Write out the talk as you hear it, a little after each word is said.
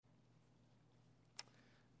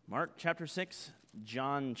Mark chapter 6,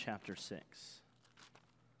 John chapter 6.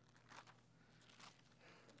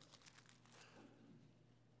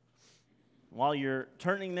 While you're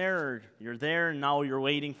turning there, or you're there, and now you're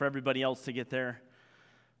waiting for everybody else to get there,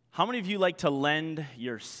 how many of you like to lend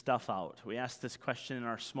your stuff out? We asked this question in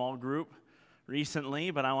our small group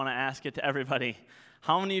recently, but I want to ask it to everybody.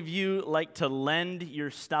 How many of you like to lend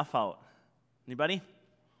your stuff out? Anybody?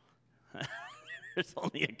 There's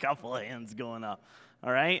only a couple of hands going up.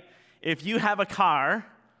 All right? If you have a car,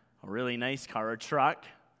 a really nice car, a truck,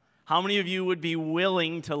 how many of you would be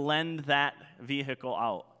willing to lend that vehicle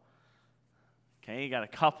out? Okay, you got a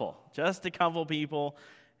couple, just a couple people.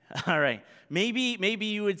 All right. Maybe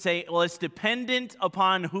you would say, well, it's dependent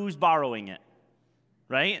upon who's borrowing it,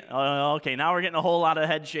 right? Okay, now we're getting a whole lot of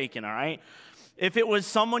head shaking, all right? If it was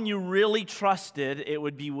someone you really trusted, it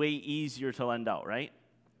would be way easier to lend out, right?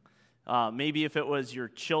 Maybe if it was your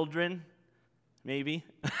children, maybe.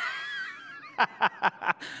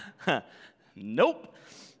 Nope.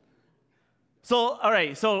 So, all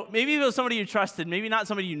right, so maybe if it was somebody you trusted, maybe not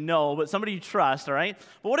somebody you know, but somebody you trust, all right?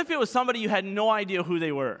 But what if it was somebody you had no idea who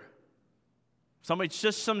they were?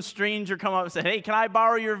 Just some stranger come up and say, hey, can I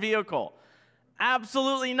borrow your vehicle?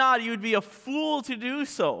 Absolutely not. You would be a fool to do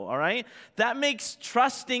so, all right? That makes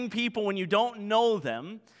trusting people when you don't know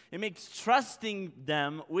them, it makes trusting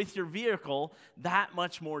them with your vehicle that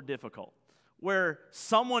much more difficult. Where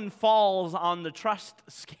someone falls on the trust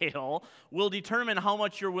scale will determine how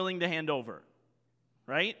much you're willing to hand over,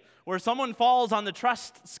 right? Where someone falls on the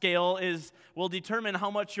trust scale will determine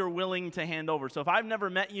how much you're willing to hand over. So if I've never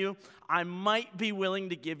met you, I might be willing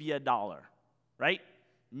to give you $1, right?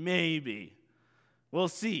 Maybe. We'll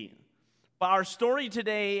see. But our story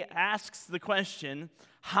today asks the question,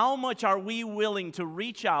 how much are we willing to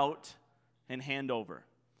reach out and hand over?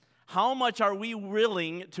 How much are we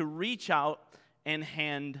willing to reach out and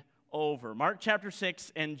hand over? Mark chapter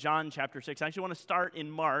 6 and John chapter 6. I actually want to start in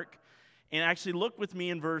Mark and actually look with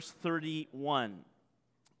me in verse 31.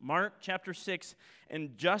 Mark chapter 6,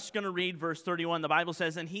 and just going to read verse 31. The Bible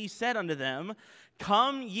says, and he said unto them,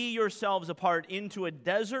 come ye yourselves apart into a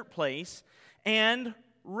desert place and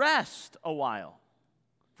rest a while.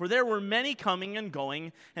 For there were many coming and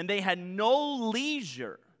going, and they had no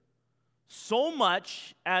leisure so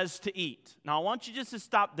much as to eat. Now, I want you just to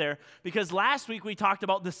stop there, because last week we talked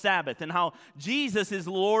about the Sabbath and how Jesus is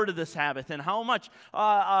Lord of the Sabbath and how much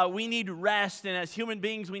we need rest, and as human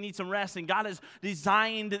beings we need some rest, and God has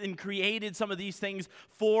designed and created some of these things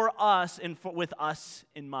for us and with us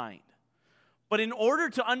in mind. But in order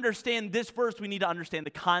to understand this verse, we need to understand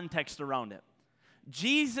the context around it.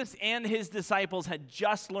 Jesus and his disciples had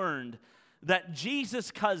just learned that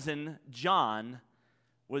Jesus' cousin, John,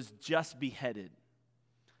 was just beheaded.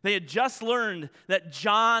 They had just learned that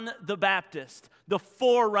John the Baptist, the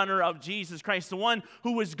forerunner of Jesus Christ, the one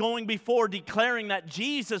who was going before declaring that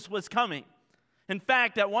Jesus was coming. In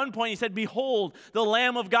fact, at one point he said, behold, the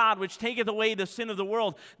Lamb of God, which taketh away the sin of the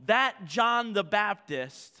world. That John the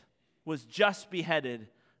Baptist was just beheaded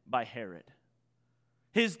by Herod.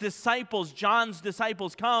 His disciples, John's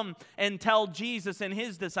disciples, come and tell Jesus and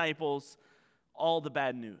his disciples all the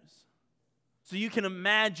bad news. So you can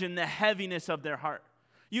imagine the heaviness of their heart.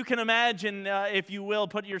 You can imagine, if you will,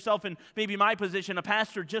 put yourself in maybe my position, a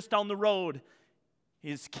pastor just down the road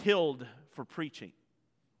is killed for preaching.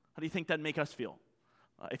 How do you think that'd make us feel?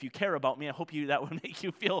 If you care about me, I hope that would make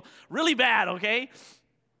you feel really bad, okay?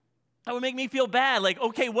 That would make me feel bad, like,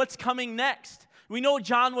 okay, what's coming next? We know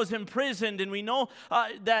John was imprisoned, and we know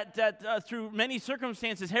that through many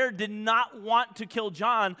circumstances, Herod did not want to kill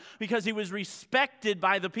John because he was respected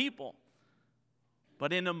by the people.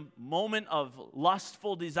 But in a moment of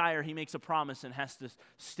lustful desire, he makes a promise and has to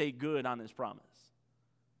stay good on his promise.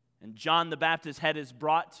 And John the Baptist's head is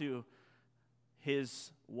brought to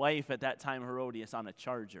his wife at that time, Herodias, on a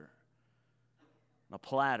charger, on a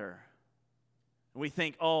platter. And we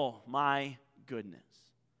think, oh my goodness.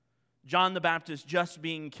 John the Baptist just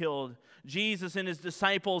being killed. Jesus and his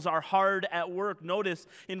disciples are hard at work. Notice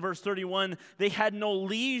in verse 31, they had no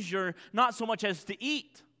leisure, not so much as to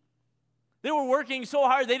eat. They were working so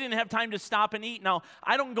hard, they didn't have time to stop and eat. Now,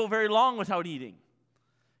 I don't go very long without eating.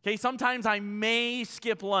 Okay, sometimes I may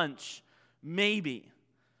skip lunch, maybe.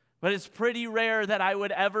 But it's pretty rare that I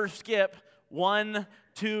would ever skip 1,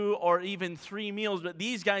 2, or even 3 meals. But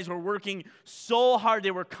these guys were working so hard. They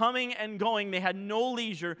were coming and going. They had no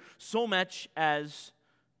leisure so much as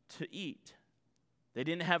to eat. They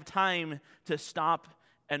didn't have time to stop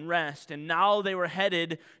and rest. And now they were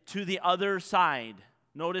headed to the other side.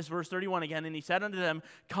 Notice verse 31 again. And he said unto them,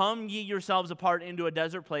 come ye yourselves apart into a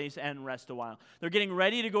desert place and rest a while. They're getting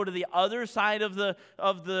ready to go to the other side of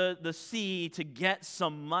the sea to get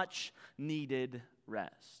some much needed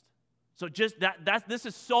rest. So just this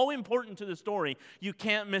is so important to the story. You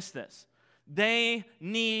can't miss this. They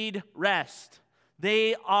need rest.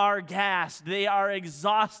 They are gassed. They are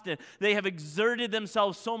exhausted. They have exerted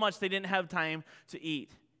themselves so much they didn't have time to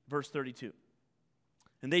eat. Verse 32.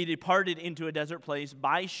 And they departed into a desert place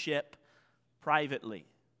by ship privately.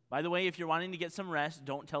 By the way, if you're wanting to get some rest,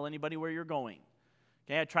 don't tell anybody where you're going.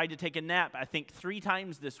 Okay, I tried to take a nap, I think 3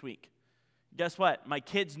 times this week. Guess what? My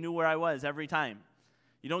kids knew where I was every time.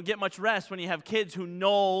 You don't get much rest when you have kids who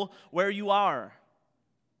know where you are.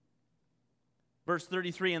 Verse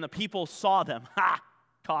 33, and the people saw them,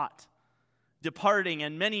 caught, departing,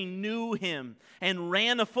 and many knew him, and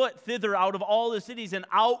ran afoot thither out of all the cities, and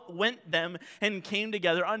out went them, and came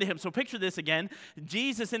together unto him. So picture this again.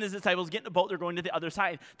 Jesus and his disciples get in a boat, they're going to the other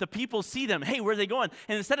side. The people see them, hey, where are they going?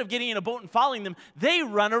 And instead of getting in a boat and following them, they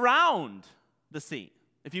run around the sea.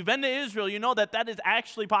 If you've been to Israel, you know that is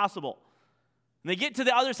actually possible. And they get to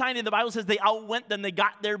the other side, and the Bible says they outwent them, they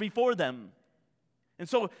got there before them. And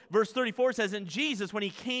so verse 34 says, and Jesus, when he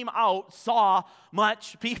came out, saw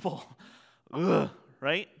much people. Ugh,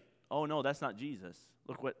 right? Oh no, that's not Jesus.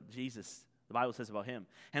 Look what Jesus, the Bible says about him.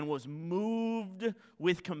 And was moved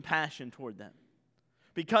with compassion toward them,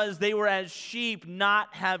 because they were as sheep not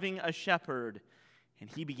having a shepherd. And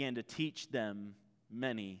he began to teach them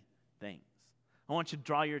many things. I want you to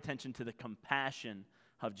draw your attention to the compassion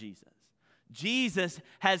of Jesus. Jesus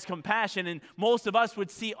has compassion, and most of us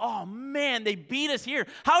would see, oh man, they beat us here.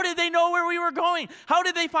 How did they know where we were going? How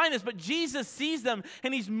did they find us? But Jesus sees them,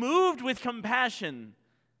 and he's moved with compassion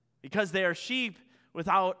because they are sheep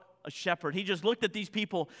without a shepherd. He just looked at these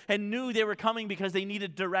people and knew they were coming because they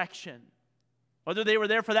needed direction. Whether they were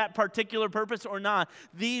there for that particular purpose or not,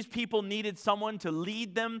 these people needed someone to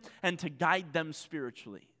lead them and to guide them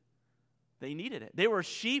spiritually. They needed it. They were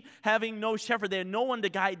sheep having no shepherd. They had no one to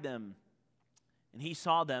guide them. And he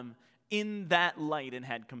saw them in that light and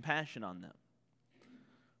had compassion on them.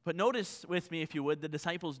 But notice with me, if you would, the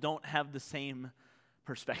disciples don't have the same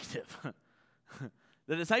perspective.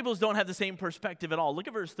 The disciples don't have the same perspective at all. Look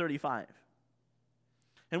at verse 35.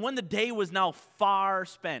 And when the day was now far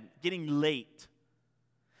spent, getting late,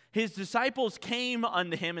 his disciples came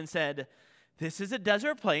unto him and said, this is a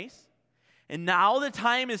desert place, and now the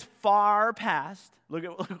time is far past. Look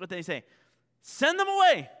what they say. Send them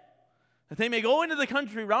away, that they may go into the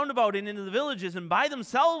country round about and into the villages and buy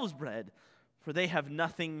themselves bread, for they have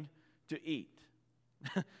nothing to eat.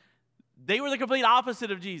 They were the complete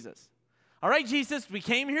opposite of Jesus. All right, Jesus, we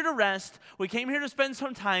came here to rest. We came here to spend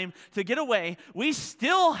some time, to get away. We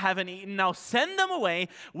still haven't eaten. Now send them away.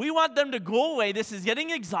 We want them to go away. This is getting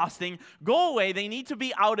exhausting. Go away. They need to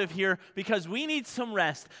be out of here because we need some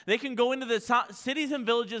rest. They can go into the cities and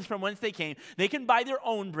villages from whence they came. They can buy their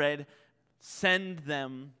own bread. Send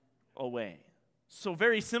them away. So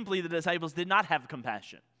very simply, the disciples did not have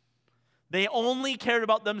compassion. They only cared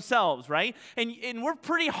about themselves, right? And we're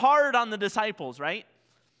pretty hard on the disciples, right?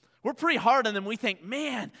 We're pretty hard on them. We think,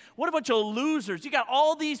 man, what a bunch of losers. You got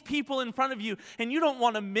all these people in front of you, and you don't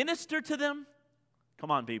want to minister to them?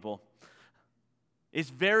 Come on, people.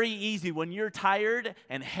 It's very easy when you're tired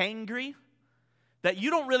and hangry that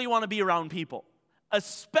you don't really want to be around people,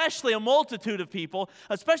 especially a multitude of people,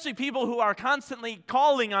 especially people who are constantly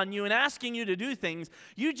calling on you and asking you to do things.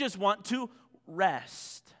 You just want to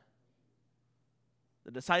rest.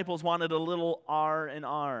 The disciples wanted a little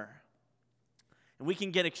R&R. And we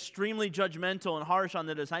can get extremely judgmental and harsh on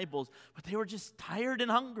the disciples, but they were just tired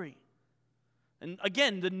and hungry. And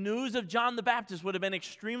again, the news of John the Baptist would have been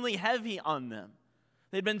extremely heavy on them.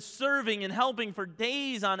 They'd been serving and helping for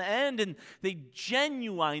days on end, and they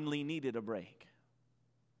genuinely needed a break.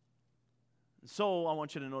 So I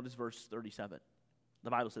want you to notice verse 37.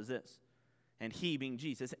 The Bible says this, and he, being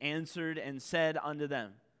Jesus, answered and said unto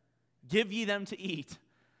them, give ye them to eat.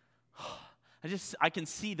 I can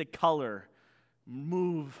see the color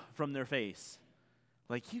move from their face.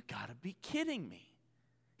 Like, you gotta be kidding me.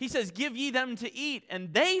 He says, give ye them to eat.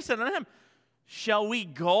 And they said unto him, shall we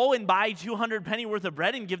go and buy 200 penny worth of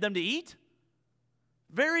bread and give them to eat?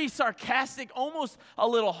 Very sarcastic, almost a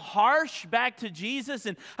little harsh back to Jesus.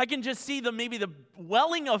 And I can just see maybe the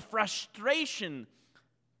welling of frustration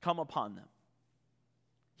come upon them.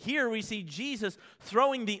 Here we see Jesus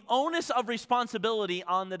throwing the onus of responsibility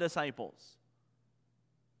on the disciples.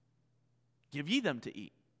 Give ye them to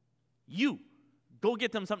eat. You, go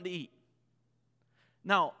get them something to eat.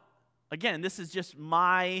 Now, again, this is just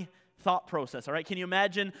my thought process, all right? Can you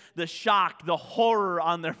imagine the shock, the horror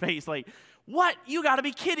on their face? Like, what? You got to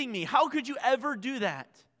be kidding me. How could you ever do that?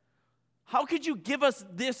 How could you give us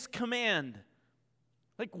this command?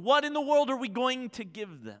 Like, what in the world are we going to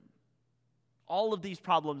give them? All of these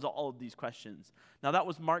problems, all of these questions. Now, that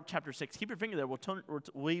was Mark chapter 6. Keep your finger there.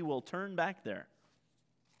 We will turn back there.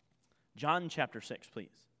 John chapter 6, please,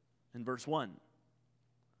 in verse 1.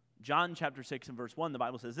 John chapter 6 and verse 1, the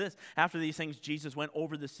Bible says this: After these things, Jesus went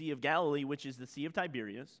over the Sea of Galilee, which is the Sea of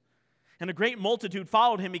Tiberias. And a great multitude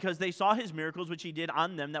followed him because they saw his miracles, which he did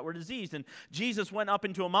on them that were diseased. And Jesus went up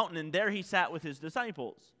into a mountain, and there he sat with his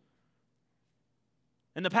disciples.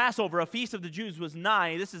 And the Passover, a feast of the Jews, was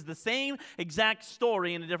nigh. This is the same exact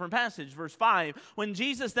story in a different passage. Verse 5, when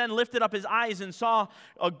Jesus then lifted up his eyes and saw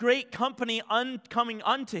a great company coming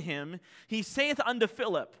unto him, he saith unto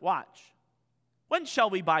Philip, watch, when shall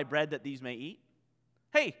we buy bread that these may eat?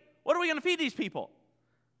 Hey, what are we going to feed these people?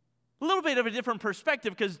 A little bit of a different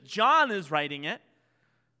perspective because John is writing it,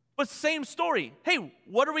 but same story. Hey,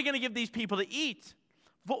 what are we going to give these people to eat?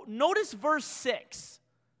 Notice verse 6.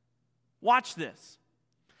 Watch this.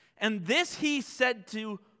 And this he said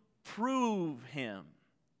to prove him,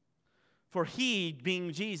 for he,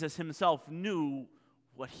 being Jesus himself, knew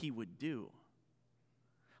what he would do.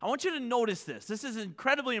 I want you to notice this. This is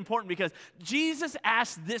incredibly important because Jesus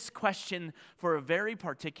asked this question for a very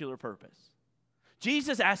particular purpose.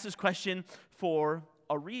 Jesus asked this question for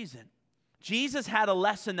a reason. Jesus had a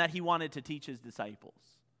lesson that he wanted to teach his disciples.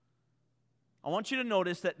 I want you to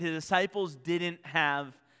notice that the disciples didn't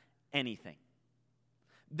have anything.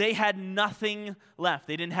 They had nothing left.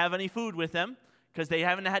 They didn't have any food with them because they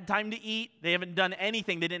haven't had time to eat. They haven't done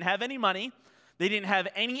anything. They didn't have any money. They didn't have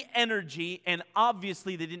any energy, and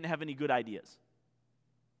obviously they didn't have any good ideas.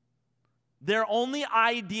 Their only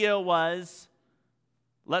idea was,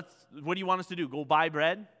 what do you want us to do? Go buy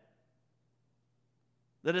bread?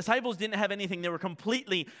 The disciples didn't have anything. They were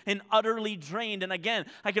completely and utterly drained. And again,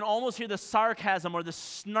 I can almost hear the sarcasm or the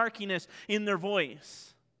snarkiness in their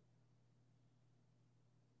voice.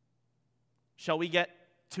 Shall we get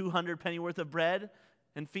 200 penny worth of bread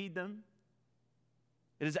and feed them?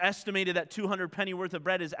 It is estimated that 200 penny worth of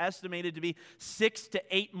bread is estimated to be 6 to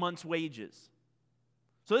 8 months' wages.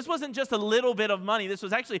 So this wasn't just a little bit of money. This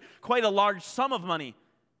was actually quite a large sum of money.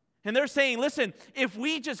 And they're saying, listen, if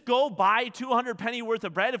we just go buy 200 penny worth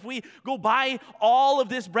of bread, if we go buy all of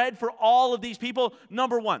this bread for all of these people,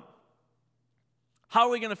 number one, how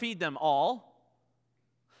are we going to feed them all?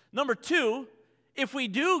 Number two, if we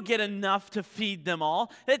do get enough to feed them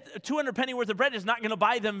all, 200 penny worth of bread is not going to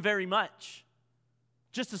buy them very much.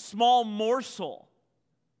 Just a small morsel.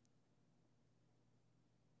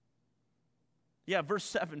 Yeah, verse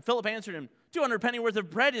 7, Philip answered him, 200 penny worth of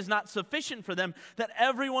bread is not sufficient for them, that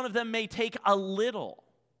every one of them may take a little.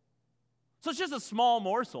 So it's just a small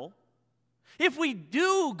morsel. If we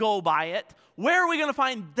do go buy it, where are we going to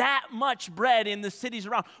find that much bread in the cities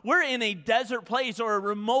around? We're in a desert place or a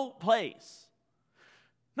remote place.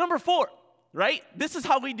 Number 4, right? This is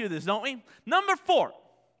how we do this, don't we? Number 4.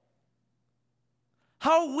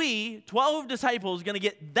 How are we, 12 disciples, going to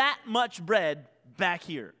get that much bread back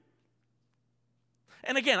here?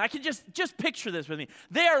 And again, I can just picture this with me.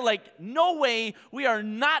 They are like, no way, we are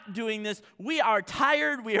not doing this. We are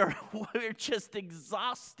tired. We're just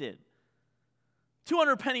exhausted.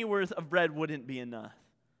 200 penny worth of bread wouldn't be enough.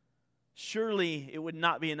 Surely it would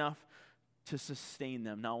not be enough to sustain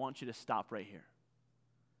them. Now I want you to stop right here.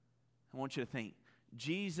 I want you to think.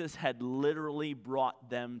 Jesus had literally brought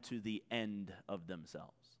them to the end of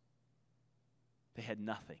themselves. They had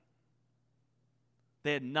nothing.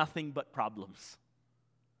 They had nothing but problems.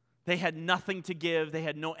 They had nothing to give. They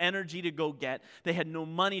had no energy to go get. They had no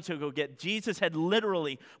money to go get. Jesus had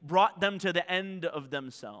literally brought them to the end of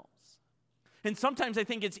themselves. And sometimes I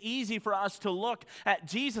think it's easy for us to look at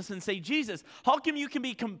Jesus and say, Jesus, how come you can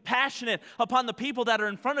be compassionate upon the people that are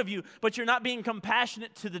in front of you, but you're not being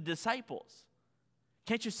compassionate to the disciples?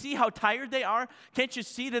 Can't you see how tired they are? Can't you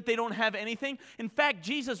see that they don't have anything? In fact,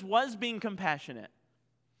 Jesus was being compassionate.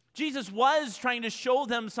 Jesus was trying to show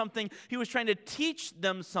them something. He was trying to teach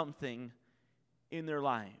them something in their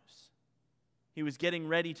lives. He was getting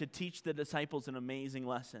ready to teach the disciples an amazing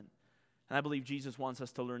lesson. And I believe Jesus wants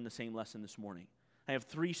us to learn the same lesson this morning. I have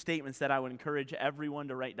 3 statements that I would encourage everyone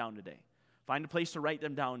to write down today. Find a place to write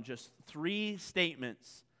them down. Just 3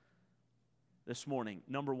 statements this morning.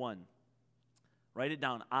 Number 1, write it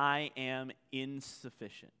down. I am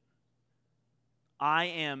insufficient. I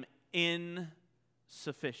am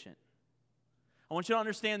insufficient. I want you to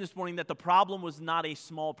understand this morning that the problem was not a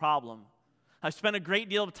small problem. I've spent a great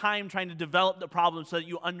deal of time trying to develop the problem so that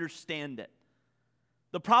you understand it.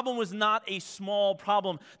 The problem was not a small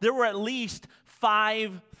problem. There were at least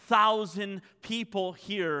 5,000 people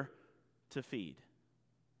here to feed.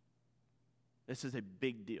 This is a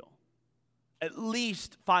big deal. At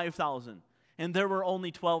least 5,000. And there were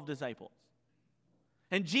only 12 disciples.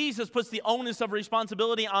 And Jesus puts the onus of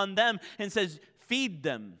responsibility on them and says, feed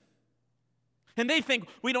them. And they think,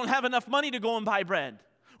 we don't have enough money to go and buy bread.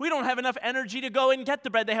 We don't have enough energy to go and get the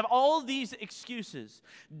bread. They have all these excuses.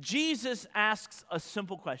 Jesus asks a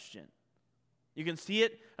simple question. You can see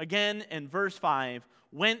it again in verse 5.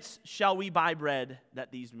 Whence shall we buy bread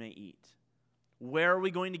that these may eat? Where are we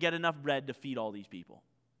going to get enough bread to feed all these people?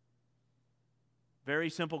 Very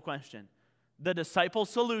simple question. The disciples'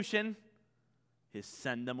 solution is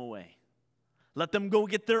send them away. Let them go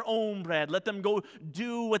get their own bread. Let them go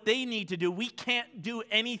do what they need to do. We can't do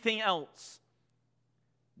anything else.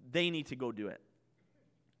 They need to go do it.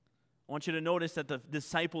 I want you to notice that the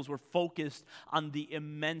disciples were focused on the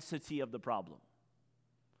immensity of the problem.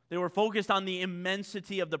 They were focused on the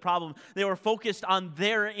immensity of the problem. They were focused on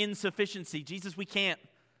their insufficiency. Jesus, we can't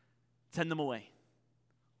send them away.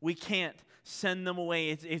 We can't send them away.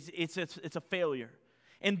 It's a failure.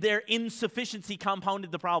 And their insufficiency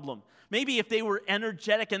compounded the problem. Maybe if they were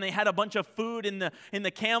energetic and they had a bunch of food in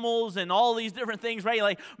the camels and all these different things, right?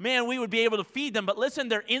 Like, man, we would be able to feed them. But listen,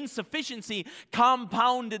 their insufficiency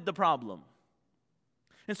compounded the problem.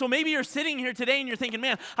 And so maybe you're sitting here today and you're thinking,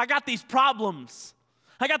 man, I got these problems.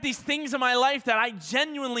 I got these things in my life that I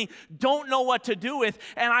genuinely don't know what to do with,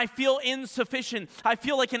 and I feel insufficient. I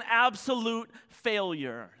feel like an absolute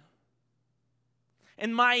failure.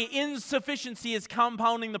 And my insufficiency is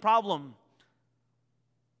compounding the problem.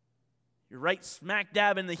 You're right smack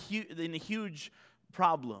dab in the huge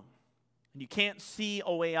problem. And you can't see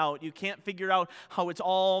a way out. You can't figure out how it's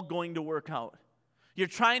all going to work out. You're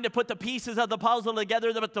trying to put the pieces of the puzzle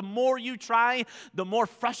together, but the more you try, the more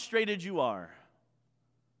frustrated you are.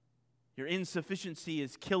 Your insufficiency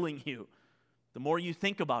is killing you. The more you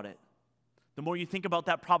think about it, the more you think about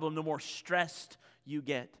that problem, the more stressed you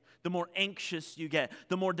get. The more anxious you get,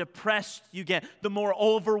 the more depressed you get, the more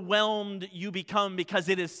overwhelmed you become because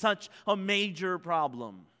it is such a major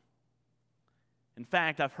problem. In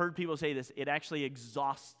fact, I've heard people say this, it actually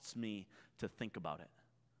exhausts me to think about it.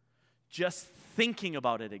 Just thinking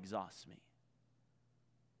about it exhausts me.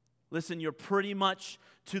 Listen, you're pretty much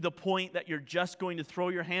to the point that you're just going to throw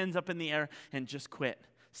your hands up in the air and just quit.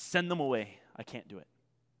 Send them away. I can't do it.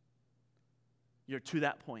 You're to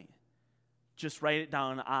that point. Just write it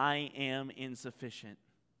down. I am insufficient.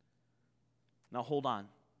 Now hold on.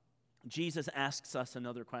 Jesus asks us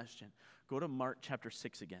another question. Go to Mark chapter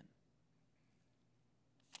 6 again.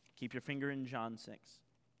 Keep your finger in John 6.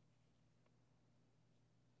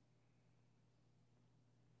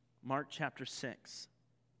 Mark chapter 6.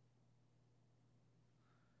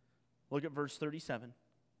 Look at verse 37.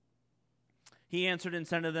 He answered and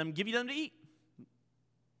said to them, give you them to eat.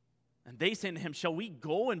 And they said to him, shall we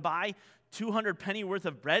go and buy 200 penny worth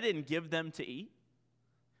of bread and give them to eat?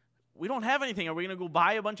 We don't have anything. Are we going to go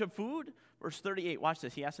buy a bunch of food? Verse 38, watch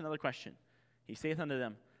this. He asks another question. He saith unto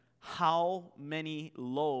them, how many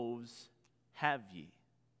loaves have ye?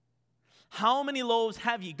 How many loaves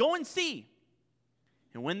have ye? Go and see.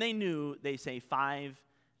 And when they knew, they say 5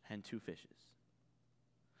 and 2 fishes.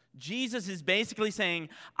 Jesus is basically saying,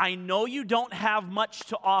 I know you don't have much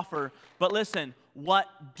to offer, but listen, what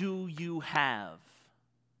do you have?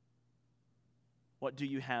 What do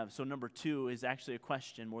you have? So number 2 is actually a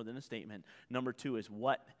question more than a statement. Number 2 is,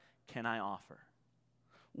 what can I offer?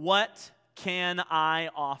 What can I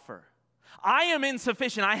offer? I am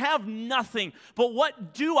insufficient. I have nothing. But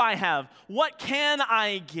what do I have? What can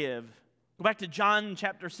I give? Go back to John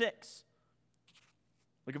chapter 6.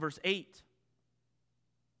 Look at verse 8.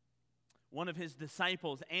 One of his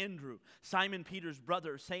disciples, Andrew, Simon Peter's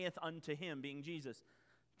brother, saith unto him, being Jesus,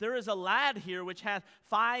 there is a lad here which hath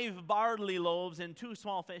 5 barley loaves and 2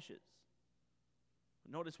 small fishes.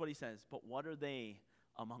 Notice what he says, but what are they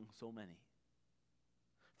among so many?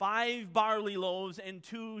 5 barley loaves and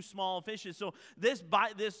 2 small fishes. So this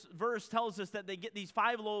verse tells us that they get these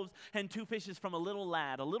 5 loaves and 2 fishes from a little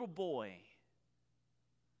lad, a little boy.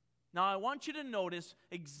 Now I want you to notice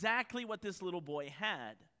exactly what this little boy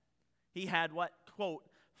had. He had what? Quote,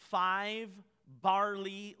 5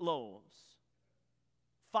 barley loaves.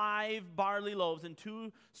 5 barley loaves and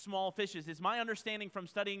 2 small fishes. It's my understanding from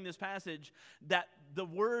studying this passage that the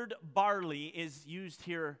word barley is used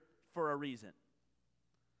here for a reason.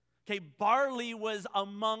 Okay, barley was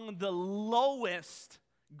among the lowest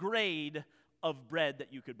grade of bread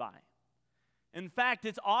that you could buy. In fact,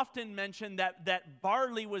 it's often mentioned that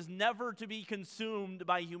barley was never to be consumed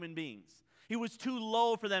by human beings. It was too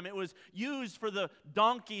low for them. It was used for the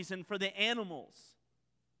donkeys and for the animals.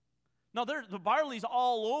 Now, the barley's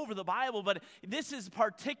all over the Bible, but this is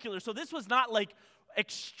particular. So this was not like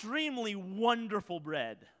extremely wonderful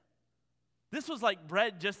bread. This was like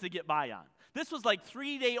bread just to get by on. This was like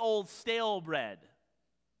 3-day-old stale bread.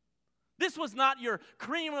 This was not your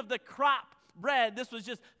cream of the crop bread. This was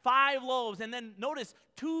just 5 loaves, and then notice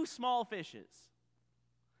 2 small fishes.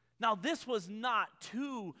 Now, this was not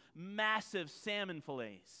 2 massive salmon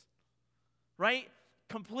fillets, right?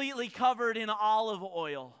 Completely covered in olive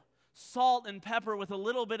oil, salt and pepper with a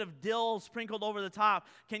little bit of dill sprinkled over the top.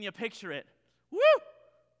 Can you picture it? Woo!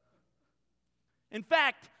 In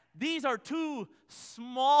fact, these are 2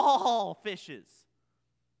 small fishes.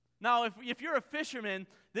 Now, if you're a fisherman,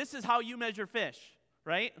 this is how you measure fish,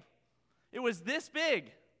 right? It was this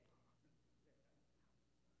big.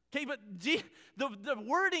 Okay, but the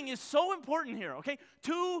wording is so important here, okay?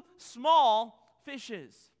 2 small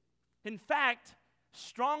fishes. In fact,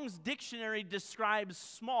 Strong's dictionary describes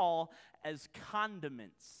small as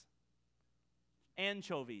condiments,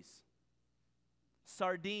 anchovies,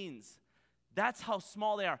 sardines. That's how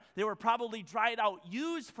small they are. They were probably dried out,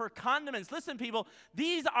 used for condiments. Listen, people,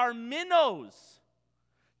 these are minnows.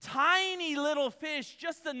 Tiny little fish,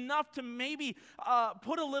 just enough to maybe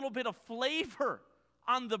put a little bit of flavor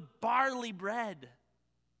on the barley bread.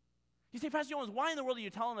 You say, Pastor Jones, why in the world are you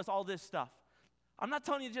telling us all this stuff? I'm not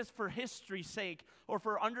telling you just for history's sake or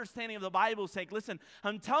for understanding of the Bible's sake. Listen,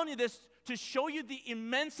 I'm telling you this to show you the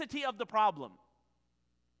immensity of the problem.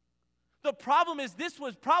 The problem is this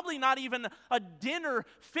was probably not even a dinner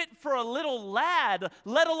fit for a little lad,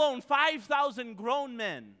 let alone 5,000 grown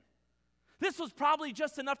men. This was probably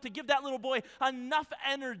just enough to give that little boy enough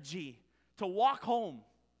energy to walk home.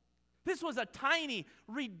 This was a tiny,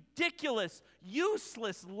 ridiculous,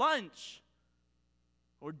 useless lunch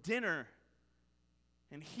or dinner.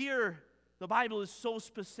 And here, the Bible is so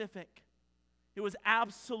specific. It was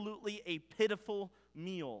absolutely a pitiful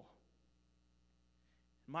meal.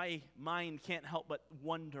 My mind can't help but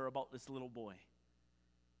wonder about this little boy.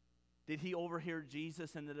 Did he overhear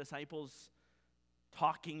Jesus and the disciples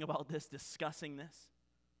talking about this, discussing this?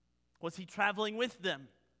 Was he traveling with them?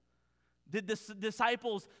 Did the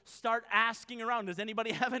disciples start asking around, does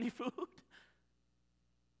anybody have any food?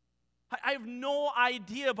 I have no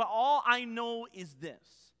idea, but all I know is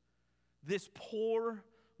this. This poor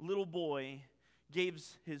little boy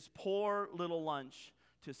gives his poor little lunch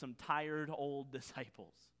to some tired old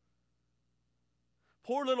disciples.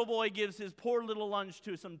 Poor little boy gives his poor little lunch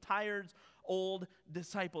to some tired old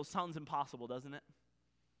disciples. Sounds impossible, doesn't it?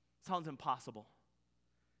 Sounds impossible.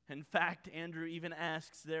 In fact, Andrew even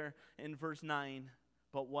asks there in verse 9,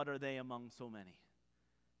 but what are they among so many?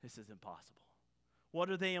 This is impossible. What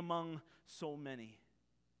are they among so many?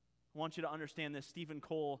 I want you to understand this. Stephen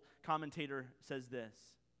Cole, commentator, says this.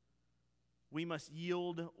 We must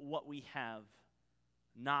yield what we have,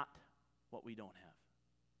 not what we don't have.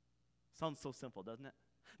 Sounds so simple, doesn't it?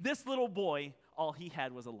 This little boy, all he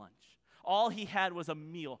had was a lunch. All he had was a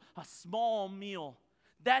meal, a small meal.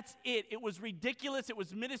 That's it. It was ridiculous. It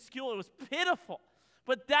was minuscule. It was pitiful.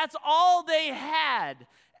 But that's all they had,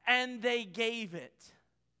 and they gave it.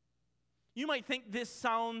 You might think this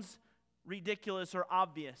sounds ridiculous or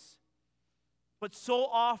obvious, but so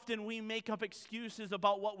often we make up excuses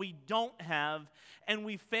about what we don't have, and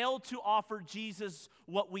we fail to offer Jesus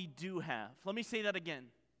what we do have. Let me say that again.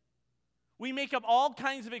 We make up all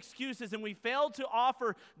kinds of excuses, and we fail to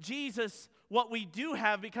offer Jesus what we do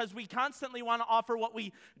have because we constantly want to offer what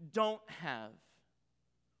we don't have.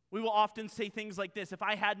 We will often say things like this: if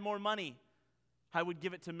I had more money, I would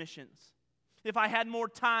give it to missions. If I had more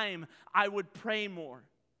time, I would pray more.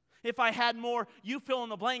 If I had more, you fill in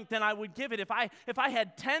the blank, then I would give it. If I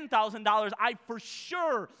had $10,000, I for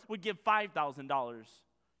sure would give $5,000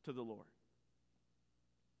 to the Lord.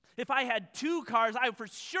 If I had 2 cars, I for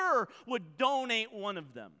sure would donate one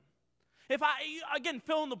of them. If again,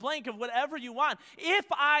 fill in the blank of whatever you want. If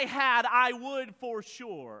I had, I would for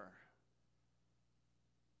sure.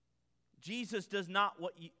 Jesus does not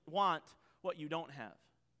want what you don't have.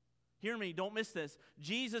 Hear me, don't miss this.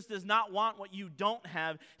 Jesus does not want what you don't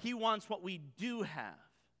have. He wants what we do have.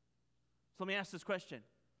 So let me ask this question.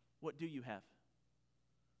 What do you have?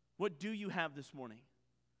 What do you have this morning?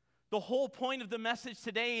 The whole point of the message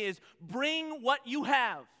today is bring what you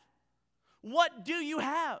have. What do you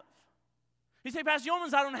have? You say, Pastor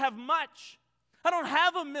Yeomans, I don't have much. I don't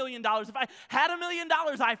have $1 million. If I had $1 million,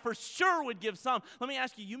 I for sure would give some. Let me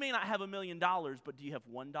ask you, you may not have $1 million, but do you have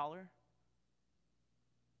 $1?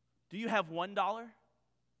 Do you have $1?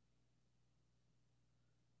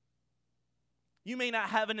 You may not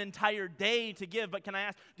have an entire day to give, but can I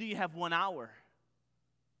ask, do you have 1 hour?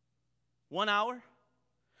 1 hour?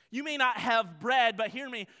 You may not have bread, but hear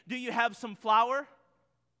me, do you have some flour?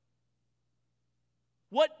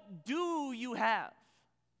 What do you have?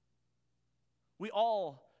 We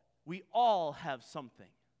all have something.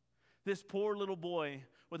 This poor little boy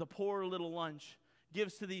with a poor little lunch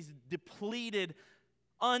gives to these depleted,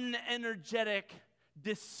 unenergetic,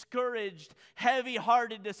 discouraged,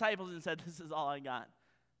 heavy-hearted disciples and said, this is all I got.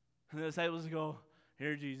 And the disciples go,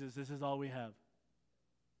 here, Jesus, this is all we have.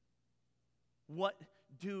 What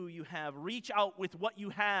do you have? Reach out with what you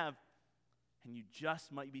have, and you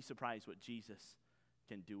just might be surprised what Jesus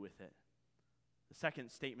can do with it. The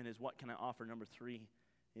second statement is, what can I offer? Number 3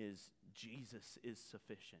 is, Jesus is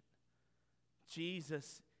sufficient.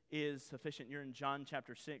 Jesus is sufficient. You're in John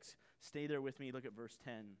chapter 6. Stay there with me. Look at verse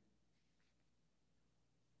 10.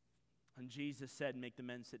 And Jesus said, make the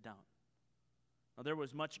men sit down. Now there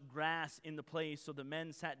was much grass in the place, so the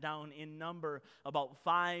men sat down in number, about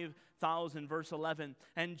 5,000, verse 11.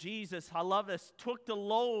 And Jesus, I love this, took the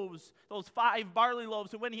loaves, those 5 barley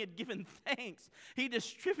loaves, and when he had given thanks, he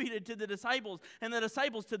distributed to the disciples, and the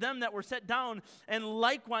disciples to them that were set down, and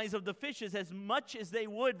likewise of the fishes, as much as they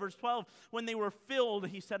would. Verse 12, when they were filled,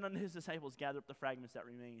 he said unto his disciples, gather up the fragments that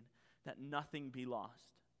remain, that nothing be lost.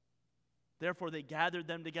 Therefore they gathered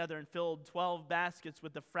them together and filled 12 baskets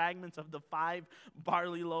with the fragments of the 5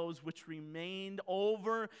 barley loaves, which remained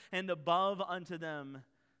over and above unto them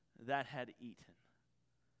that had eaten.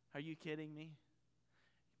 Are you kidding me?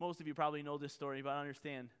 Most of you probably know this story, but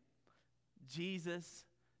understand, Jesus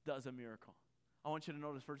does a miracle. I want you to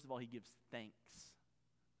notice, first of all, he gives thanks.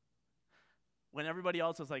 When everybody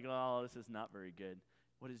else was like, oh, this is not very good,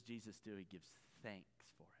 what does Jesus do? He gives thanks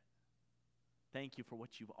for it. Thank you for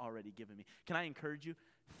what you've already given me. Can I encourage you?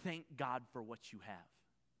 Thank God for what you have.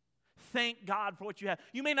 Thank God for what you have.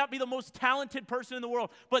 You may not be the most talented person in the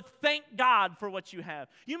world, but thank God for what you have.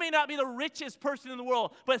 You may not be the richest person in the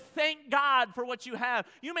world, but thank God for what you have.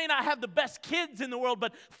 You may not have the best kids in the world,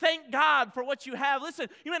 but thank God for what you have. Listen,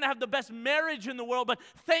 you may not have the best marriage in the world, but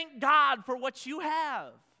thank God for what you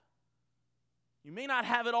have. You may not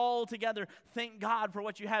have it all together. Thank God for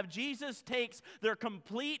what you have. Jesus takes their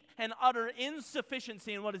complete and utter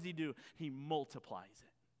insufficiency, and what does he do? He multiplies it.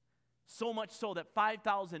 So much so that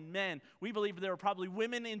 5,000 men, we believe there are probably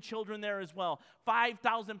women and children there as well.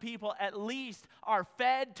 5,000 people at least are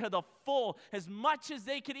fed to the full, as much as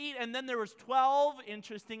they could eat. And then there was 12,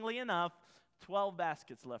 interestingly enough, 12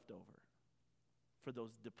 baskets left over for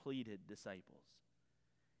those depleted disciples.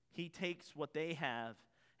 He takes what they have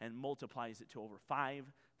and multiplies it to over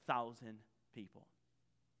 5,000 people.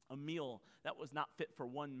 A meal that was not fit for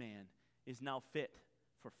one man is now fit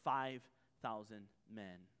for 5,000 men.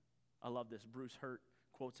 I love this. Bruce Hurt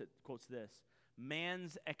quotes this.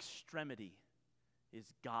 Man's extremity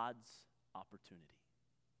is God's opportunity.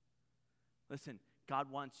 Listen, God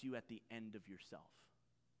wants you at the end of yourself.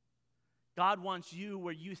 God wants you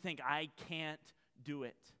where you think, I can't do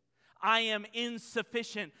it. I am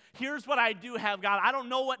insufficient. Here's what I do have, God. I don't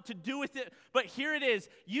know what to do with it, but here it is.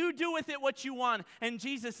 You do with it what you want. And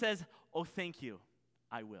Jesus says, oh, thank you.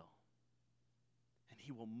 I will. And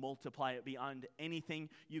he will multiply it beyond anything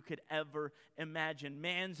you could ever imagine.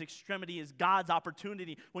 Man's extremity is God's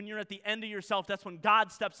opportunity. When you're at the end of yourself, that's when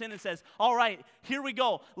God steps in and says, all right, here we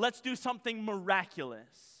go. Let's do something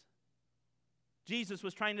miraculous. Jesus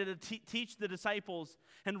was trying to teach the disciples,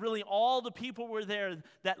 and really all the people were there,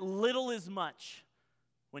 that little is much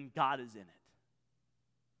when God is in it.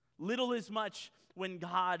 Little is much when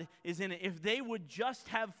God is in it. If they would just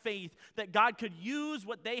have faith that God could use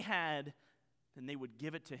what they had, then they would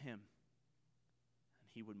give it to him, and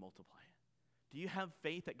he would multiply it. Do you have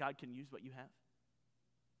faith that God can use what you have?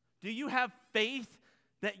 Do you have faith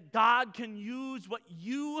that God can use what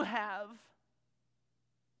you have?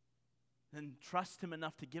 Then trust him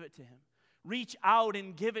enough to give it to him. Reach out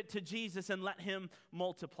and give it to Jesus and let him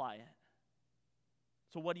multiply it.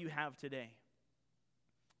 So what do you have today?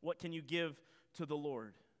 What can you give to the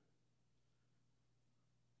Lord?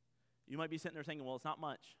 You might be sitting there thinking, well, it's not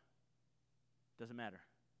much. Doesn't matter.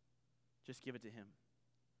 Just give it to him.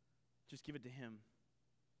 Just give it to him.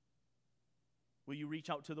 Will you reach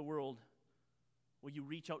out to the world? Will you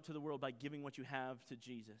reach out to the world by giving what you have to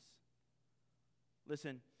Jesus?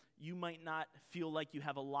 Listen, you might not feel like you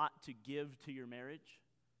have a lot to give to your marriage.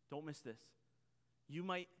 Don't miss this. You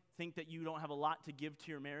might think that you don't have a lot to give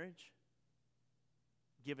to your marriage.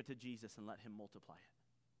 Give it to Jesus and let him multiply it.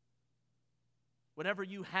 Whatever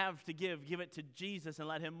you have to give it to Jesus and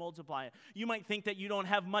let him multiply it. You might think that you don't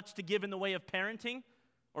have much to give in the way of parenting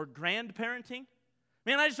or grandparenting.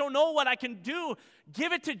 Man, I just don't know what I can do.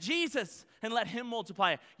 Give it to Jesus and let him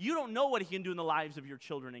multiply it. You don't know what he can do in the lives of your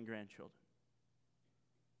children and grandchildren.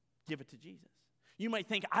 Give it to Jesus. You might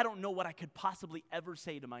think, I don't know what I could possibly ever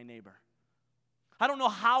say to my neighbor. I don't know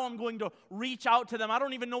how I'm going to reach out to them. I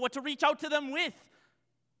don't even know what to reach out to them with.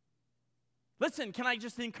 Listen, can I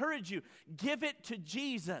just encourage you? Give it to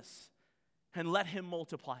Jesus and let him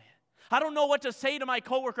multiply it. I don't know what to say to my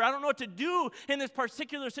coworker. I don't know what to do in this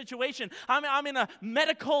particular situation. I'm in a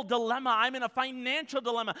medical dilemma. I'm in a financial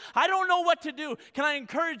dilemma. I don't know what to do. Can I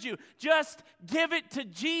encourage you? Just give it to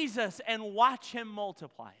Jesus and watch him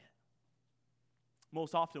multiply it.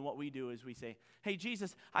 Most often what we do is we say, hey,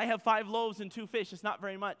 Jesus, I have 5 loaves and 2 fish. It's not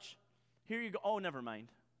very much. Here you go. Oh, never mind.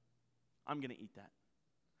 I'm going to eat that.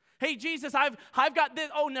 Hey, Jesus, I've got this.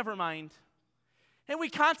 Oh, never mind. And we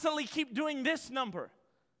constantly keep doing this number.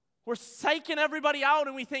 We're psyching everybody out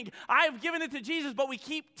and we think, I've given it to Jesus, but we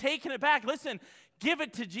keep taking it back. Listen, give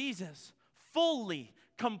it to Jesus, fully,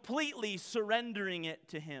 completely surrendering it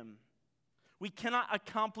to him. We cannot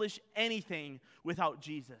accomplish anything without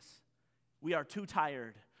Jesus. We are too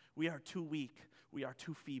tired. We are too weak. We are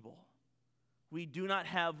too feeble. We do not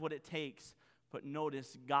have what it takes, but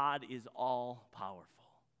notice God is all powerful.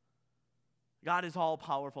 God is all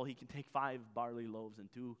powerful. He can take 5 barley loaves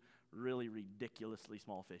and 2 really ridiculously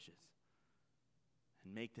small fishes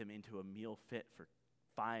and make them into a meal fit for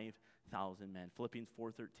 5,000 men. Philippians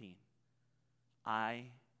 4:13. I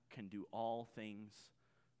can do all things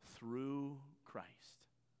through Christ,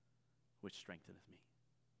 which strengtheneth me.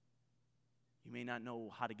 You may not know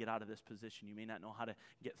how to get out of this position. You may not know how to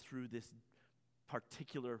get through this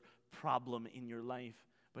particular problem in your life,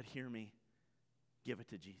 but hear me. Give it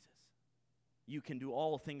to Jesus. You can do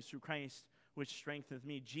all things through Christ, which strengtheneth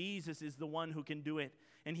me. Jesus is the one who can do it,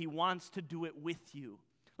 and he wants to do it with you.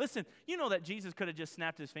 Listen, you know that Jesus could have just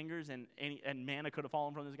snapped his fingers and manna could have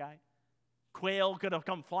fallen from the sky? Quail could have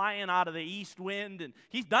come flying out of the east wind, and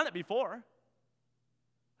he's done it before.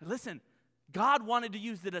 But listen, God wanted to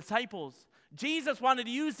use the disciples. Jesus wanted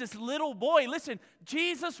to use this little boy. Listen,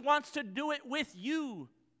 Jesus wants to do it with you.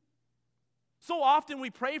 So often we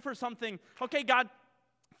pray for something. Okay, God,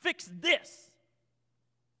 fix this.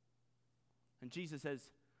 And Jesus says,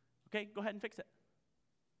 okay, go ahead and fix it.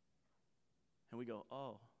 And we go,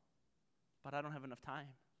 oh, but I don't have enough time.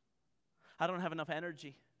 I don't have enough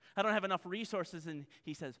energy. I don't have enough resources. And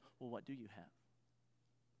he says, well, what do you have?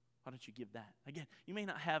 Why don't you give that? Again, you may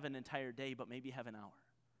not have an entire day, but maybe have an hour.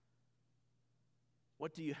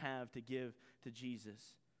 What do you have to give to Jesus?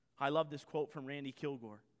 I love this quote from Randy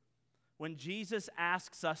Kilgore. When Jesus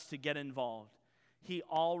asks us to get involved, he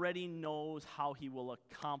already knows how he will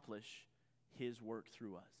accomplish his work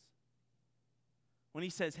through us. When he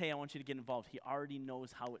says, hey, I want you to get involved, he already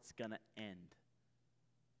knows how it's going to end.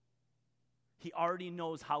 He already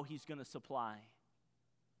knows how he's going to supply.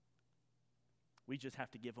 We just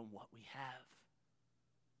have to give him what we have.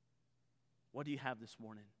 What do you have this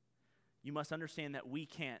morning? You must understand that we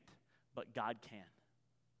can't, but God can.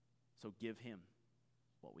 So give him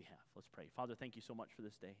what we have. Let's pray. Father, thank you so much for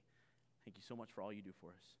this day. Thank you so much for all you do for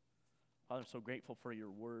us. Father, I'm so grateful for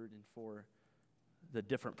your word and for the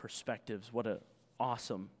different perspectives. What an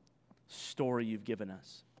awesome story you've given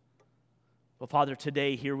us. Well, Father,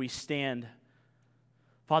 today here we stand.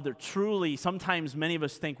 Father, truly, sometimes many of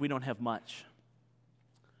us think we don't have much.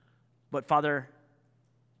 But Father,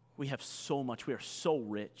 we have so much. We are so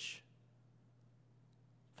rich.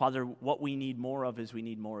 Father, what we need more of is we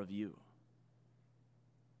need more of you.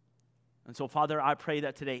 And so, Father, I pray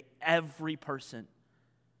that today every person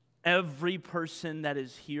that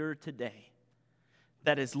is here today,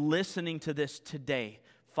 that is listening to this today,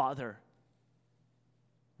 Father,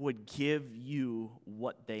 would give you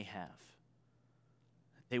what they have.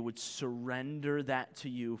 They would surrender that to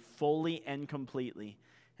you fully and completely.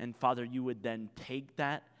 And Father, you would then take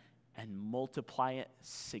that and multiply it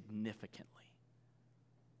significantly.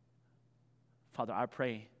 Father, I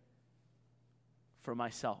pray for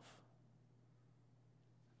myself.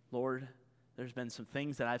 Lord, there's been some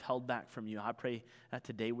things that I've held back from you. I pray that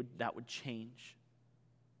today that would change.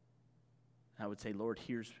 I would say, Lord,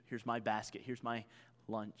 here's my basket, here's my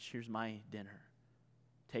lunch, here's my dinner.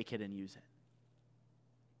 Take it and use it.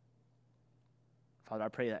 Father, I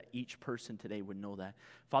pray that each person today would know that.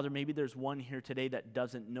 Father, maybe there's one here today that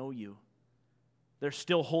doesn't know you. They're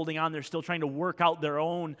still holding on. They're still trying to work out their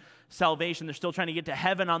own salvation. They're still trying to get to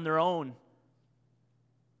heaven on their own.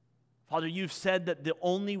 Father, you've said that the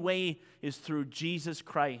only way is through Jesus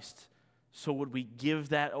Christ. So would we give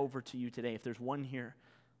that over to you today? If there's one here,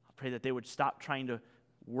 I pray that they would stop trying to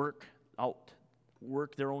work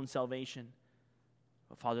their own salvation.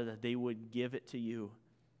 But Father, that they would give it to you.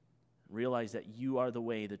 Realize that you are the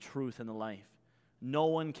way, the truth, and the life. No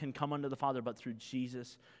one can come unto the Father but through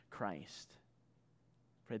Jesus Christ.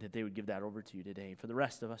 Pray that they would give that over to you today. For the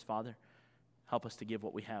rest of us, Father, help us to give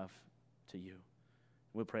what we have to you.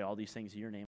 We'll pray all these things in your name.